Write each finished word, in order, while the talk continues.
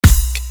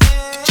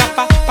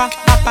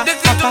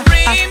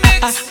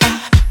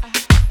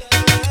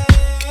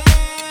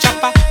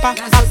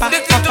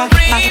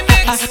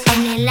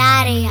En el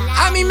área.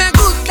 A mí me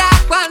gusta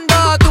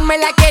cuando tú me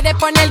la quieres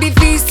poner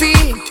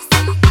difícil,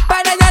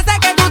 pero ya sé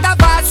que tú estás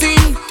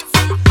fácil.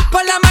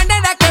 Por la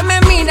manera que me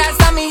miras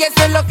a mí,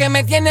 eso es lo que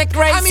me tiene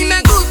crazy. A mí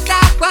me gusta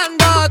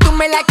cuando tú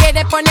me la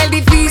quieres poner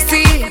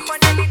difícil,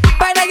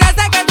 pero ya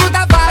sé que tú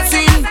estás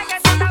fácil.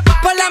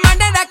 Por la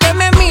manera que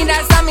me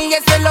miras a mí,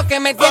 eso es lo que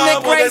me tiene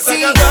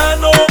crazy.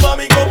 No,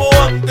 mami, como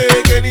antes,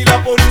 que ni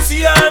la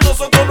policía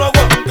nosotros no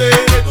aguante.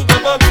 Que tú estás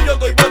pa' mí, yo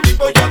estoy pa' ti,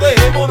 pues ya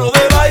dejémonos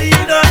de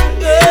vaina,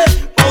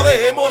 no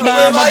dejémonos de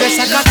vaina. Vamos a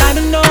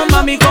desacatarnos,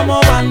 mami, como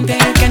antes,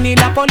 que ni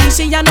la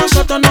policía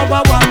nosotros no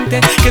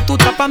aguante. Que tú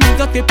estás pa' mí,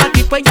 yo estoy pa'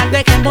 ti, pues ya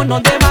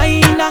dejémonos de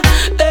vaina,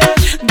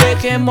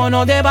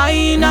 dejémonos de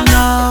vaina.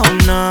 No,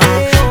 no,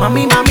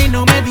 mami,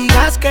 no me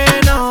digas que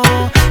no,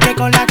 que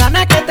con las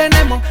ganas que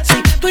tenemos,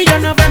 si tú y yo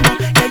nos vemos,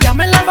 que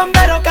llamen los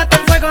bomberos que hasta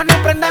el fuego nos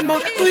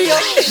prendemos, tú y yo.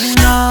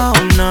 No,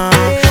 no,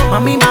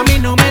 mami,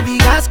 no me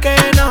digas que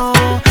no,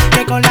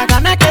 que con las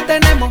ganas que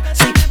tenemos,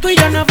 si tú y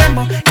yo nos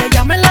vemos, que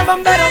llamen los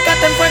bomberos que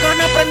hasta el fuego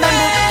nos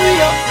prendemos, tú y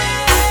yo.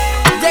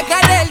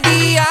 Llegará el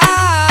día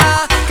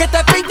que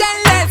te pinte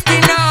en la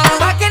esquina,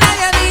 pa' que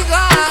nadie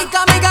diga y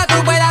conmigo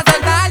tú puedas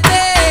soltarte.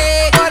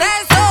 Por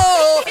eso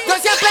yo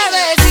siempre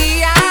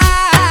decía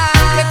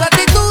que tu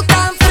actitud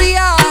tan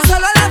fría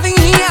solo la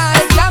fingía,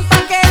 el plan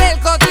pa' querer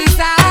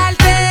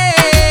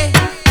cotizarte.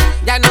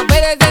 Ya no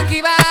puedes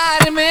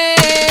esquivarme.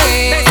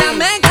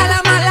 Bésame en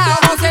la mala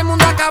como si el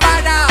mundo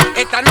acabara.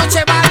 Esta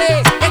noche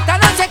vale, esta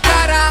noche es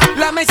cara.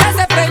 La mesa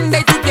se prende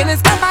y tú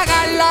tienes que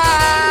apagarla.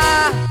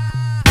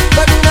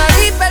 Con una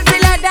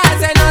hiperfilada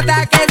se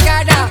nota que es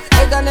cara.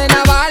 Esta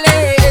nena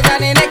vale, esta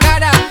nena es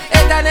cara.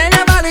 Esta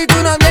nena vale y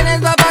tú no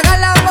vienes a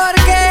pagarla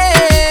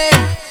porque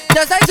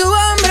yo soy su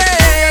hombre.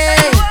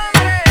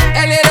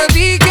 El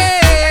erotique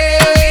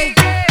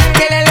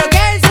que le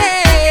enloquece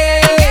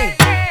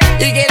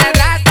y que la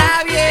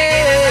trata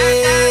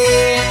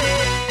bien.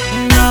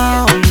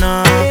 No,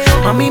 no,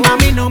 mami,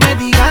 no me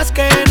digas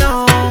que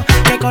no,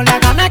 que con las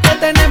ganas que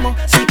tenemos,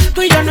 si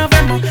tú y yo nos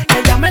vemos,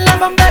 que llamen los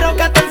bomberos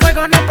que hasta el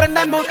fuego nos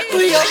prendemos, tú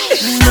y yo.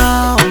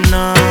 No,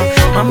 no,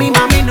 mami,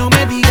 no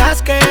me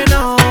digas que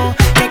no,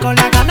 que con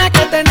las ganas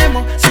que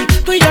tenemos, si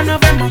tú y yo nos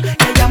vemos,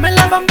 que llamen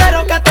los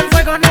bomberos que hasta el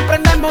fuego nos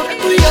prendemos,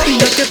 tú y yo. Y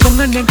no te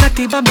pongas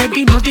negativa,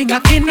 baby, no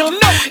digas que no.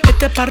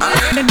 Este par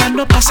de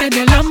no pase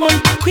del amor.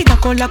 Cuida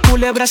con la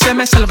culebra, se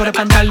me salva el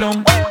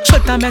pantalón.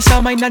 Suéltame esa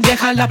vaina,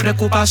 deja la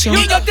preocupación.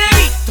 Y yo te he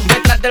visto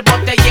detrás del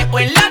botellero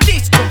en la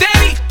disco. Te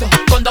he visto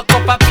con 2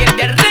 copas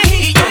pierde el registro.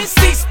 Y yo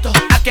insisto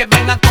a que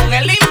vengan con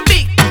el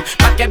invicto,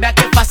 pa' que veas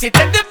que fácil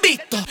te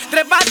desvisto.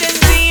 Trépate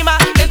encima,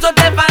 eso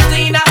te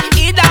fascina,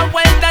 y da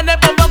vuelta en el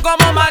popo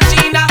como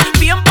machina.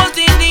 Bien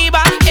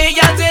positiva,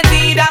 ella se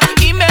tira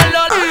y me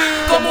lo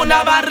como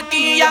una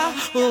barquilla.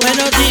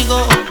 Pero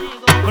digo,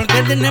 ¿por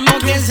qué tenemos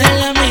que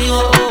ser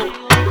amigos?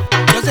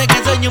 Yo sé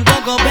que soy un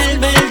poco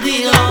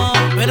pervertido,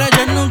 pero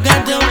yo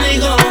nunca te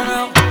obligo.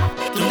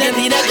 Tú te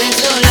tiraste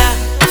sola.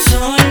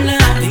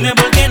 Dime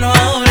por qué no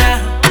ahora.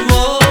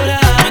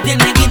 Me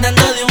tienes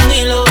quitando de un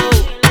hilo.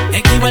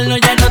 Esquivarlo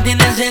ya no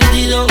tiene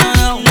sentido.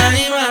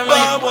 Nadie más.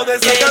 Vamos a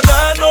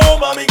desacatarnos,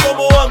 mami,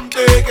 como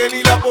antes, que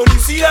ni la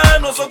policía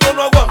nosotros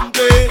no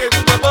aguante. Que tú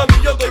estás pa' mí,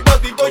 yo estoy pa'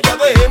 ti, pues ya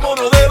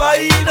dejémonos de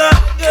vaina,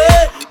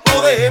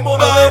 no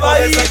dejémonos de vaina. Vamos a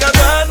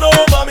desacatarnos,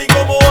 mami,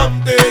 como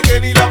antes, que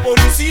ni la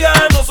policía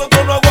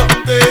nosotros no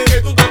aguante.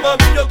 Que tú estás pa'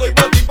 mí, yo estoy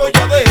pa' ti, pues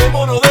ya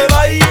dejémonos de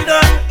vaina,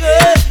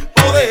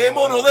 no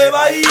dejémonos de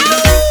vaina.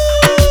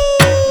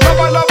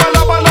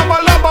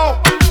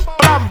 Lobo,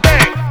 plan B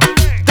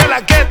de la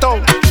Ghetto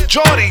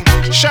Jory,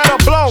 Shadow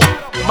Blow,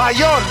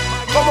 Mayor,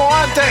 como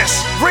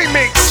antes,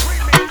 Remix,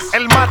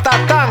 el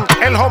Matatán,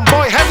 el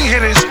Homeboy Heavy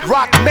Hitters,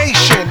 Rock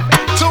Nation,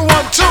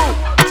 212,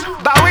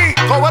 David,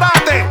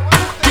 Cobrate,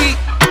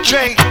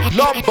 DJ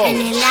Lobo.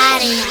 En el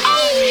área.